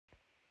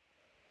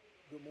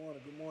Good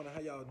morning. How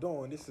y'all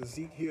doing? This is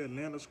Zeke here,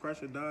 Atlanta,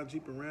 Chrysler, Dodge,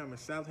 Jeep, and Ram in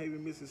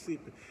Southaven,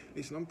 Mississippi.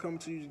 Listen, I'm coming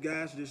to you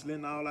guys just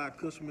letting all our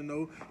customers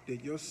know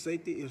that your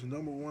safety is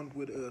number one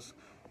with us.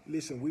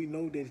 Listen, we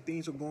know that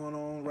things are going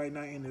on right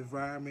now in the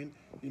environment.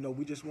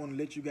 We just want to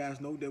let you guys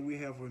know that we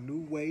have a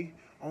new way,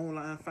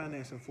 online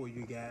financing for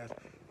you guys.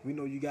 We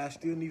know you guys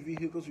still need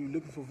vehicles. You're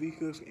looking for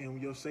vehicles,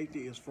 and your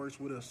safety is first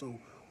with us. So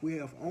we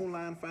have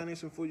online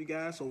financing for you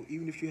guys. So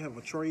even if you have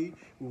a trade,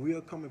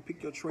 we'll come and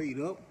pick your trade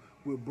up.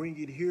 We'll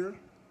bring it here,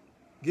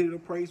 get it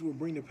appraised. We'll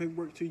bring the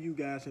paperwork to you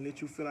guys and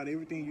let you fill out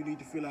everything you need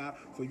to fill out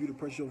for you to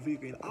purchase your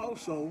vehicle. And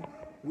also,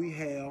 we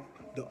have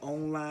the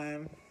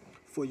online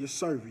for your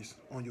service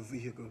on your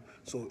vehicle.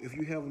 So if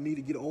you have a need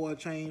to get oil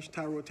change,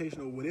 tire rotation,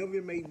 or whatever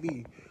it may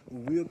be,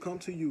 we'll come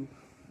to you,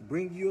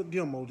 bring you a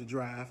demo to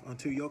drive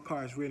until your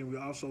car is ready. We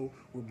also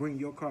will bring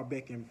your car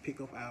back and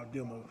pick up our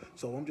demo.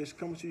 So I'm just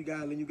coming to you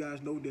guys, letting you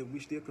guys know that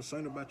we're still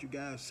concerned about you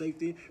guys'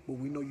 safety, but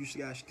we know you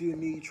guys still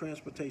need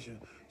transportation.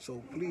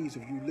 So please,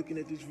 if you're looking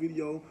at this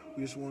video,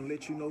 we just want to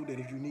let you know that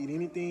if you need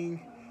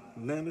anything,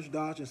 Landers,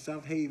 Dodge, and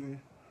Southaven,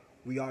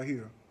 we are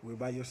here. We're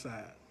by your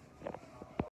side.